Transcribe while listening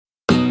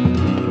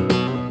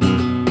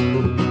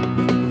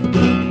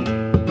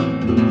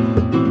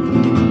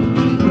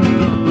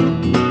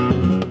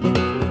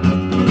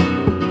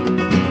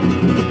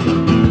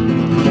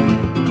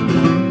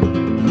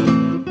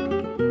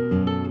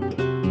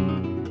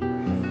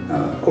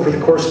over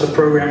the course of the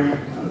program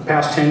the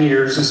past 10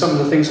 years and some of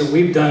the things that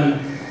we've done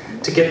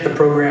to get the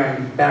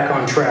program back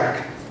on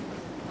track.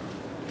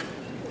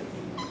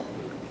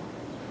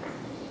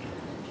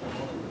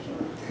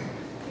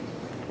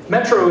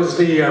 Metro is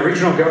the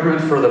regional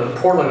government for the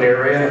Portland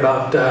area and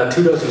about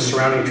 24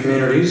 surrounding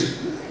communities.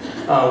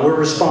 We're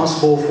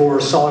responsible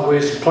for solid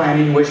waste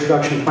planning, waste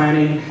production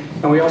planning,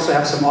 and we also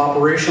have some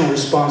operational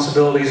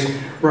responsibilities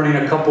running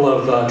a couple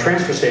of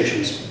transfer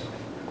stations.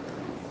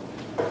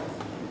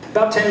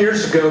 About 10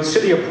 years ago, the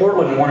city of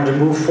Portland wanted to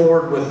move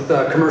forward with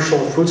commercial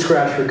food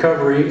scraps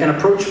recovery and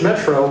approached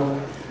Metro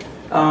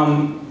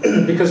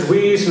because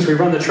since we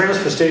run the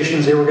transfer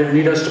stations, they were going to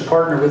need us to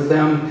partner with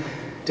them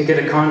to get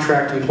a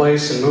contract in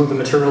place and move the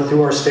material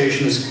through our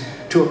stations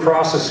to a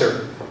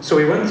processor. So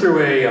we went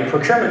through a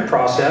procurement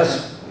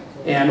process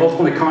and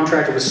ultimately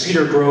contracted with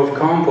Cedar Grove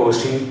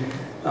Composting.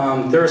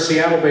 They're a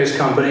Seattle-based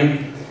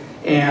company,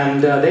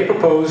 and they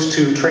proposed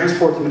to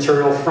transport the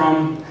material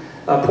from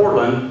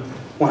Portland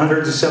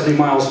 170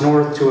 miles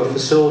north to a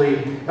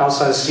facility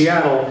outside of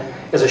Seattle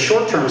as a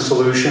short-term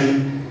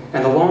solution,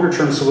 and the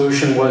longer-term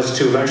solution was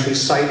to eventually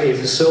site a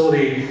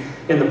facility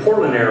in the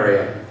Portland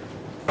area.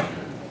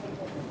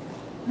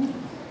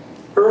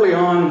 Early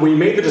on, we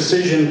made the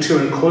decision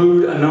to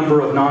include a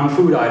number of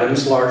non-food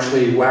items,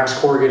 largely wax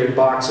corrugated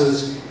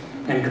boxes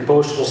and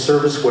compostable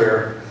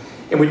serviceware.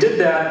 And we did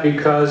that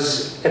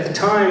because at the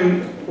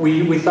time,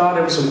 we thought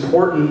it was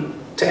important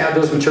to add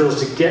those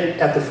materials to get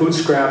at the food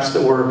scraps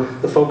that were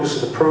the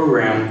focus of the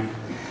program.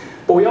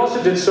 But we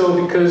also did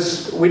so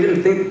because we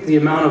didn't think the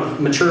amount of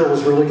material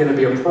was really going to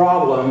be a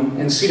problem,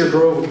 and Cedar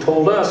Grove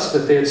told us that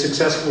they had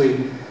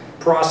successfully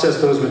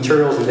processed those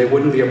materials and they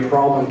wouldn't be a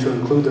problem to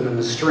include them in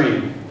the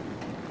stream.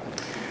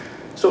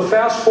 So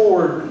fast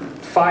forward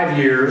 5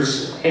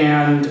 years,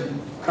 and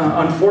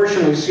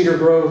unfortunately Cedar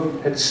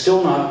Grove had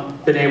still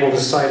not been able to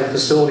site a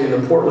facility in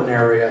the Portland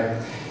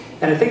area.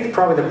 And I think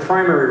probably the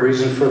primary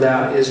reason for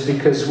that is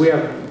because we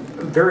have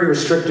very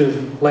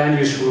restrictive land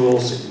use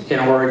rules in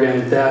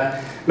Oregon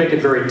that make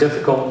it very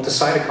difficult to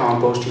site a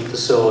composting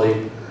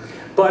facility.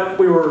 But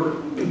we were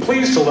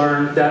pleased to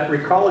learn that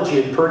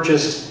Recology had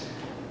purchased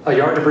a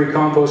yard debris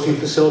composting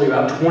facility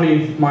about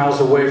 20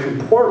 miles away from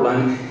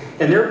Portland,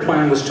 and their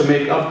plan was to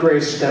make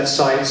upgrades to that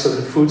site so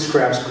that food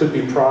scraps could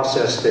be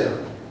processed there.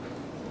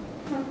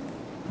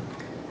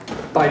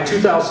 By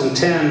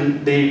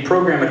 2010, the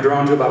program had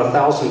grown to about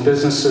 1,000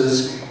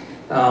 businesses,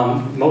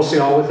 mostly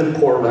all within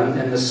Portland,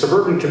 and the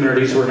suburban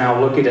communities were now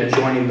looking at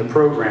joining the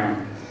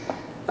program.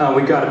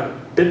 We got a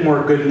bit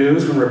more good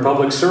news when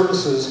Republic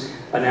Services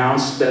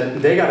announced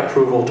that they got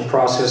approval to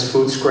process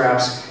food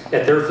scraps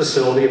at their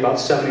facility about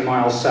 70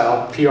 miles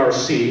south,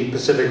 PRC,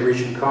 Pacific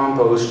Region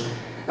Compost,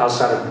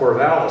 outside of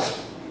Corvallis.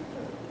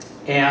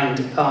 And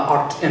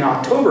in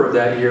October of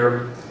that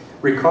year,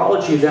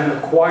 Recology then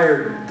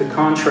acquired the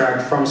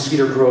contract from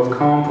Cedar Grove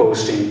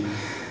Composting.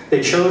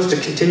 They chose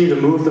to continue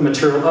to move the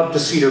material up to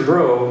Cedar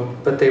Grove,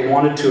 but they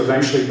wanted to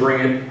eventually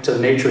bring it to the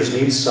Nature's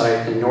Needs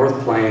site in North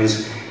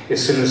Plains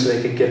as soon as they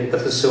could get the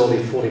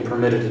facility fully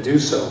permitted to do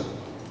so.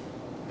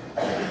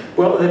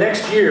 Well, the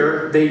next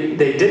year, they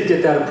did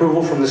get that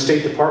approval from the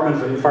State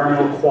Department of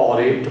Environmental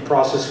Quality to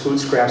process food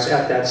scraps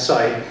at that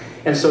site,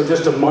 and so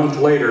just a month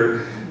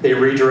later, they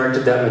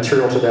redirected that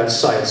material to that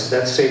site. So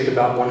that saved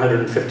about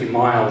 150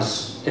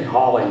 miles in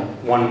hauling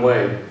one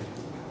way.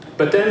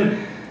 But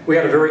then we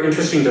had a very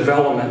interesting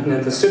development,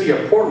 and the city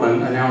of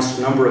Portland announced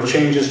a number of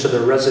changes to the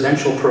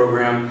residential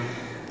program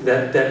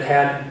that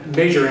had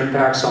major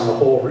impacts on the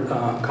whole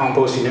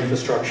composting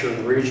infrastructure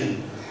in the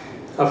region.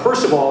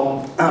 First of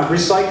all,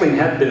 recycling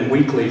had been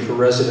weekly for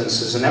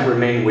residences, and that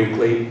remained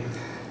weekly.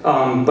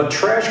 But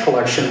trash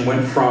collection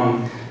went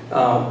from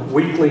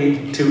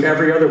weekly to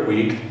every other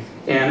week,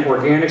 and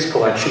organics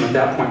collection at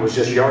that point was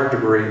just yard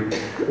debris,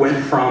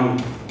 went from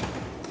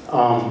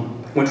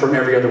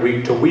every other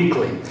week to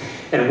weekly.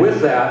 And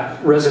with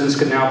that, residents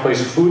could now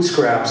place food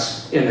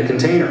scraps in the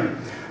container.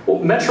 Well,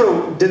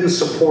 Metro didn't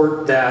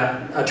support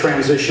that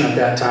transition at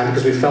that time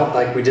because we felt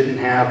like we didn't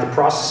have the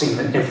processing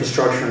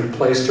infrastructure in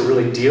place to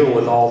really deal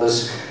with all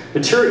this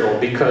material,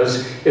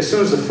 because as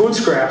soon as the food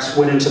scraps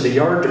went into the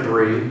yard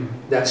debris,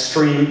 that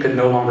stream could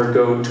no longer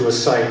go to a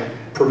site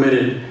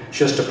permitted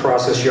just to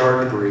process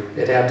yard debris.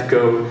 It had to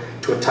go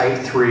to a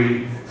Type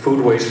 3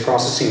 food waste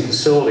processing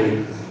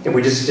facility, and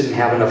we just didn't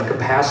have enough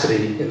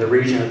capacity in the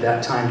region at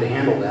that time to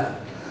handle that.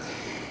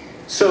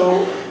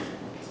 So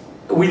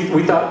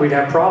we thought we'd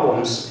have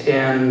problems,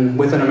 and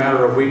within a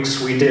matter of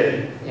weeks we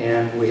did.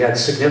 And we had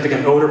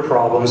significant odor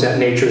problems at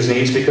Nature's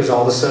Needs because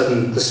all of a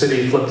sudden the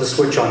city flipped the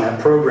switch on that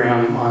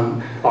program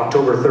on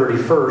October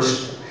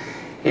 31st.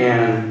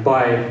 And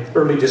by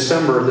early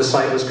December, the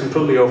site was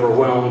completely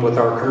overwhelmed with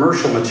our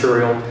commercial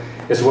material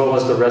as well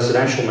as the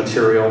residential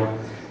material.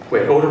 We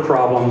had odor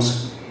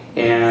problems,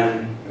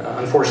 and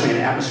unfortunately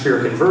an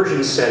atmospheric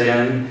inversion set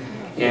in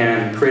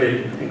and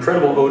created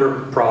incredible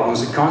odor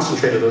problems that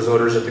concentrated those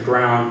odors at the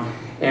ground,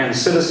 and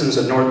citizens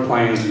of North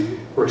Plains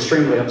were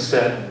extremely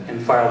upset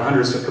and filed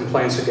hundreds of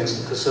complaints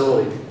against the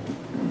facility.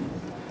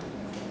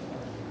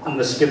 I'm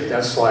going to skip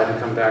that slide and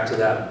come back to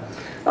that.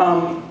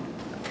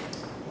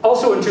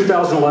 Also in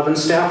 2011,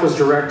 staff was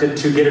directed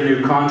to get a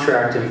new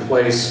contract in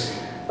place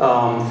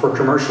for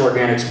commercial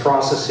organics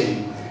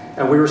processing.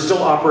 And we were still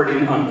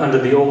operating under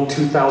the old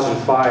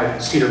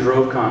 2005 Cedar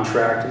Grove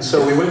contract. And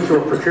so we went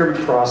through a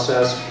procurement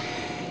process.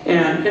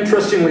 And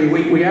interestingly,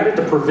 we added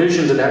the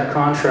provision to that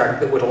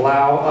contract that would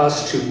allow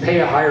us to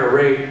pay a higher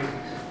rate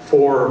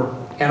for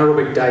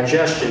anaerobic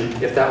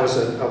digestion if that was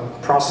a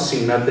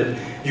processing method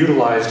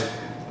utilized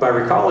by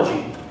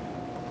Recology.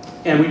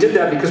 And we did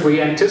that because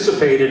we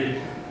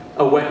anticipated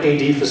a wet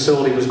AD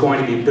facility was going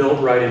to be built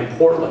right in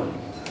Portland.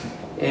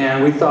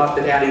 And we thought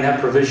that adding that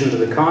provision to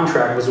the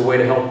contract was a way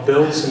to help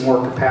build some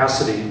more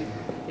capacity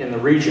in the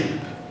region.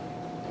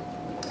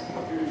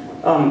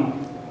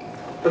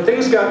 But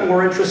things got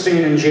more interesting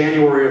in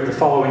January of the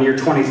following year,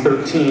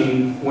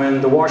 2013,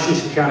 when the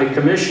Washington County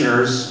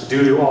Commissioners,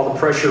 due to all the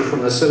pressure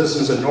from the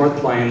citizens in North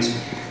Plains,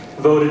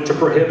 voted to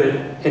prohibit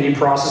any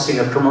processing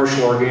of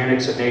commercial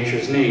organics at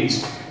Nature's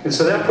Needs. And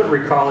so that put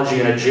Recology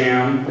in a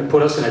jam. It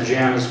put us in a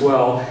jam as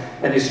well.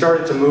 And they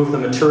started to move the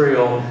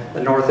material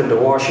north into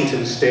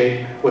Washington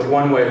State with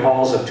one-way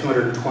hauls of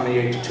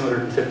 228 to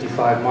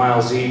 255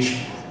 miles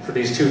each for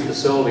these two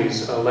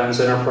facilities,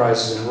 Lens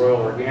Enterprises and Royal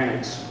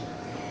Organics.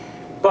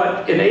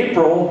 But in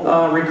April,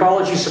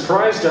 Recology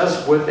surprised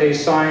us with a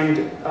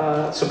signed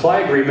supply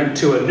agreement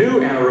to a new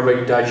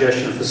anaerobic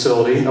digestion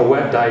facility, a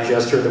wet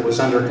digester that was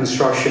under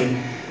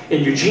construction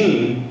in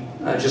Eugene,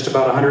 just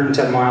about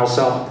 110 miles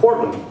south of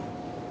Portland.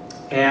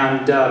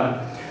 And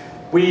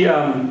we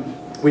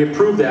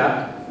approved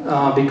that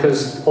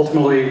because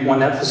ultimately when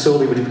that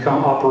facility would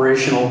become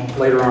operational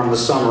later on in the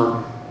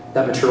summer,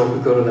 that material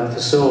would go to that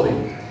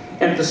facility.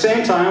 And at the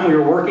same time, we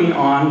were working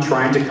on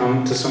trying to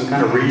come to some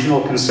kind of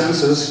regional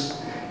consensus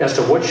as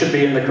to what should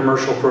be in the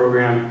commercial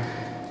program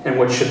and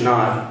what should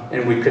not.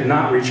 And we could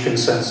not reach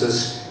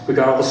consensus. We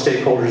got all the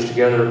stakeholders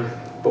together,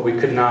 but we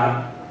could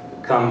not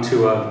come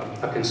to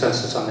a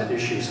consensus on that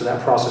issue. So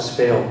that process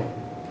failed.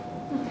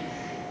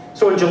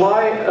 So in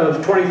July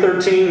of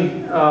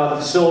 2013, the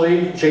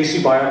facility,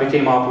 JC Bio,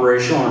 became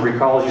operational and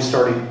Recology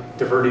started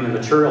diverting the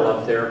material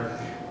up there.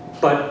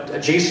 But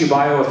JC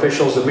Bio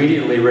officials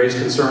immediately raised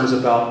concerns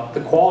about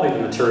the quality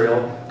of the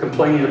material,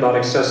 complaining about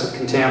excessive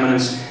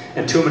contaminants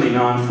and too many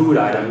non-food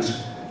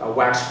items.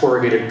 Wax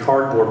corrugated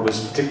cardboard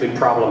was particularly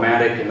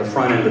problematic in the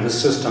front end of the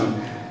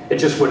system. It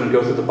just wouldn't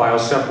go through the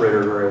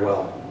bioseparator very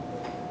well.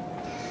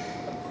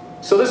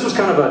 So this was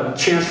kind of a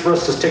chance for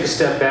us to take a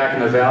step back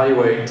and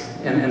evaluate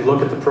and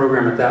look at the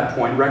program at that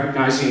point,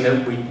 recognizing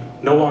that we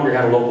no longer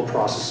had a local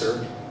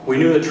processor. We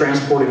knew that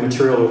transporting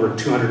material over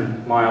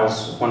 200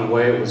 miles one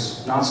way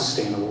was not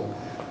sustainable.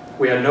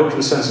 We had no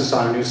consensus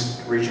on a new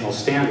regional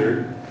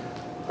standard.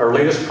 Our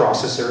latest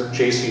processor,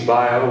 JC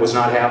Bio, was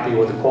not happy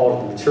with the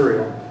quality of the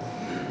material.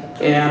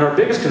 And our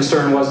biggest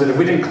concern was that if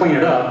we didn't clean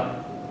it up,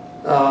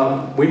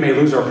 we may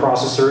lose our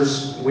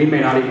processors. We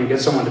may not even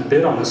get someone to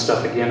bid on this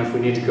stuff again if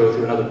we need to go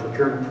through another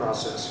procurement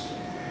process.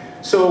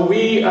 So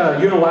we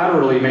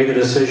unilaterally made the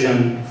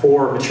decision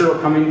for material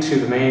coming to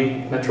the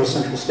main Metro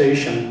Central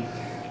Station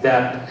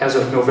that, as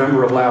of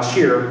November of last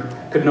year,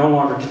 could no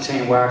longer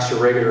contain wax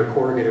or regular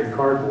corrugated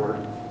cardboard.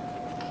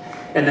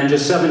 And then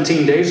just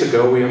 17 days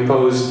ago, we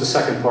imposed the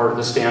second part of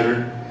the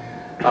standard,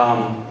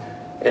 and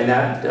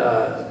that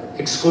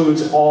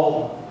excludes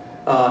all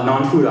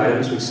non-food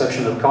items, with the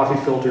exception of coffee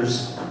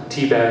filters,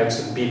 tea bags,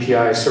 and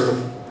BPI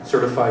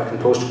certified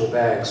compostable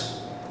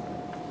bags.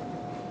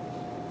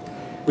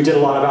 We did a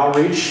lot of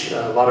outreach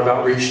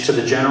to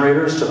the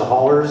generators, to the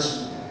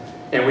haulers,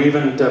 and we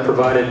even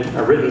provided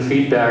a written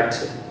feedback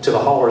to the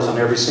haulers on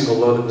every single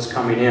load that was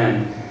coming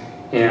in,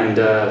 and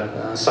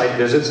site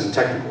visits and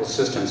technical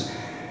assistance.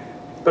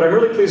 But I'm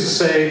really pleased to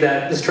say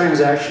that this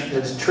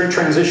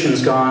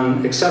transition's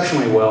gone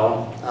exceptionally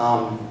well.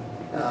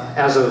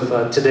 As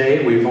of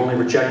today, we've only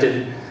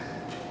rejected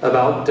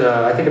about,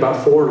 I think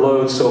about 4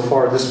 loads so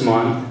far this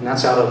month, and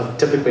that's out of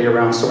typically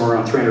somewhere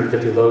around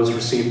 350 loads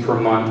received per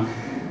month.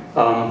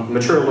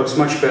 Material looks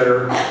much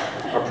better.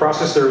 Our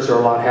processors are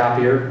a lot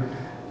happier.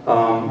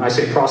 I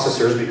say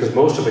processors because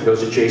most of it goes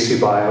to JC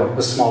Bio.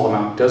 A small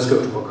amount does go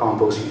to a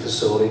composting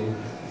facility.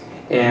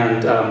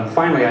 And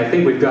finally, I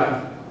think we've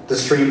got the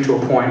stream to a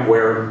point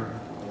where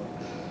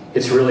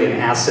it's really an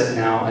asset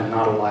now and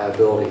not a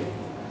liability.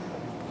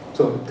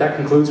 So that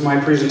concludes my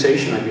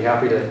presentation. I'd be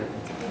happy to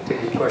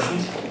take any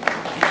questions.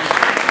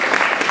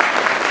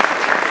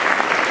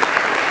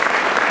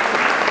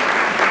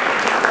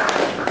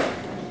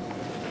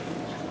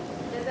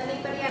 Does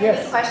anybody have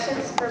any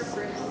questions for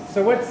Bruce?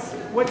 So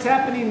what's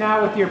happening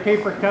now with your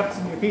paper cups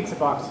and your pizza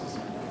boxes?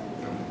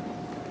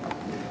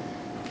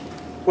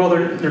 Well,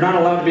 they're not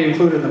allowed to be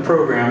included in the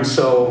program,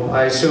 so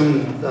I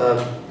assume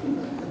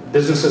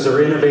businesses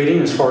are innovating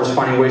as far as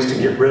finding ways to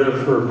get rid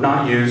of or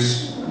not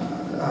use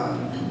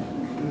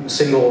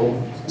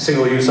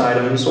single-use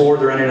items, or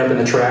they're ending up in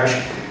the trash.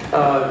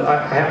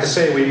 I have to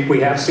say we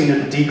have seen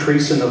a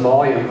decrease in the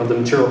volume of the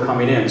material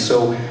coming in.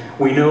 So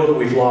we know that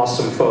we've lost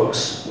some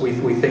folks. We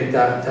think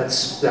that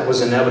that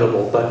was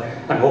inevitable, but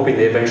I'm hoping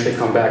they eventually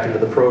come back into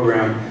the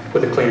program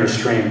with a cleaner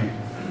stream.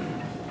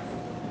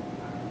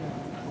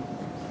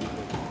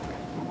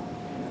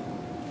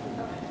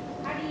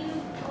 How do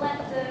you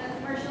collect the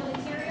commercial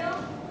material?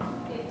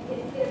 Is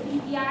it a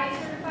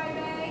BPI certified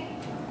bag?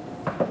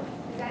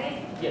 Is that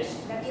it? Yes.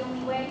 Is that the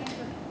only way?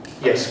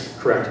 Yes,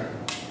 correct.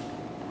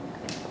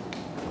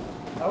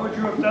 How would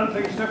you have done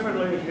things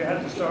differently if you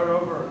had to start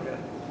over again?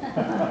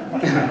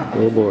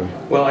 Oh boy.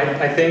 Well,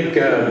 I think,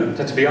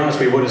 to be honest,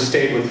 we would have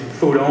stayed with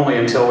food only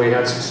until we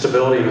had some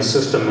stability in the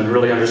system and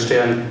really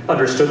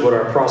understood what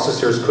our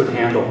processors could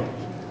handle.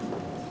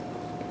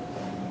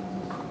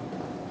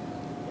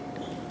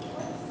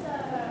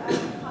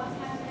 What's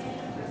the contamination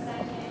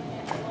percentage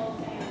and the low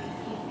thing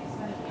we see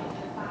especially on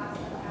the class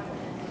of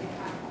evidence we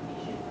have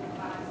issues with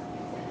class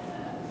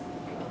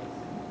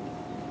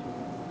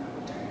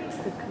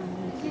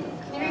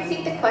Can you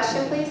repeat the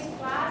question, please?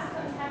 glass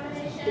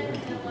contamination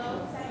and the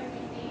loads that we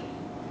receive?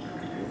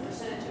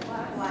 Percentage of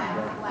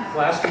glass.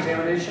 Glass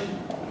contamination?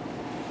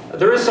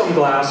 There is some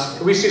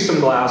glass. We see some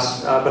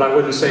glass, but I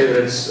wouldn't say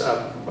that it's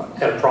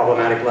at a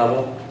problematic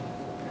level.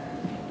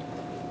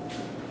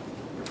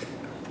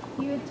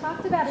 You had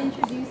talked about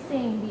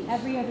introducing the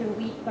every other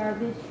week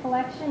garbage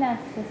collection at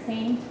the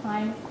same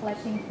time as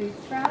collecting food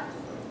scraps.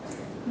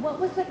 What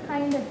was the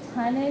kind of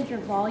tonnage or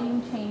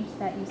volume change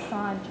that you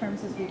saw in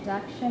terms of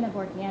reduction of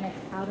organics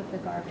out of the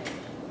garbage?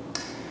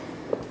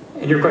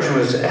 And your question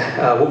was,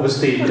 what was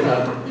the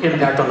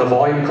impact on the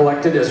volume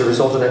collected as a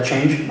result of that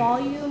change?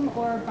 Volume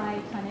or by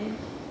tonnage?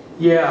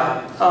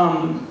 Yeah,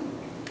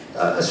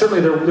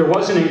 certainly there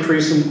was an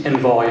increase in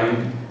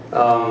volume,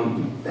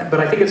 but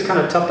I think it's kind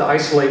of tough to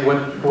isolate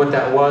what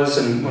that was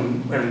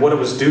and what it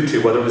was due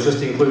to, whether it was just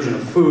the inclusion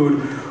of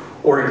food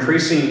or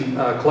increasing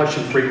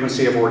collection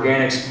frequency of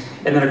organics,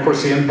 and then of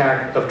course the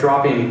impact of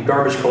dropping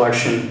garbage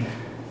collection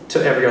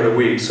to every other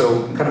week.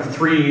 So kind of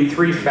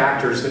three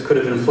factors that could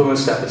have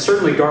influenced that, but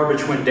certainly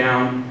garbage went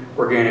down,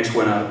 organics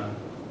went up.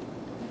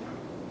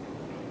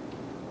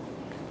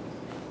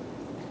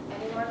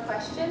 Any more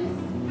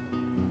questions?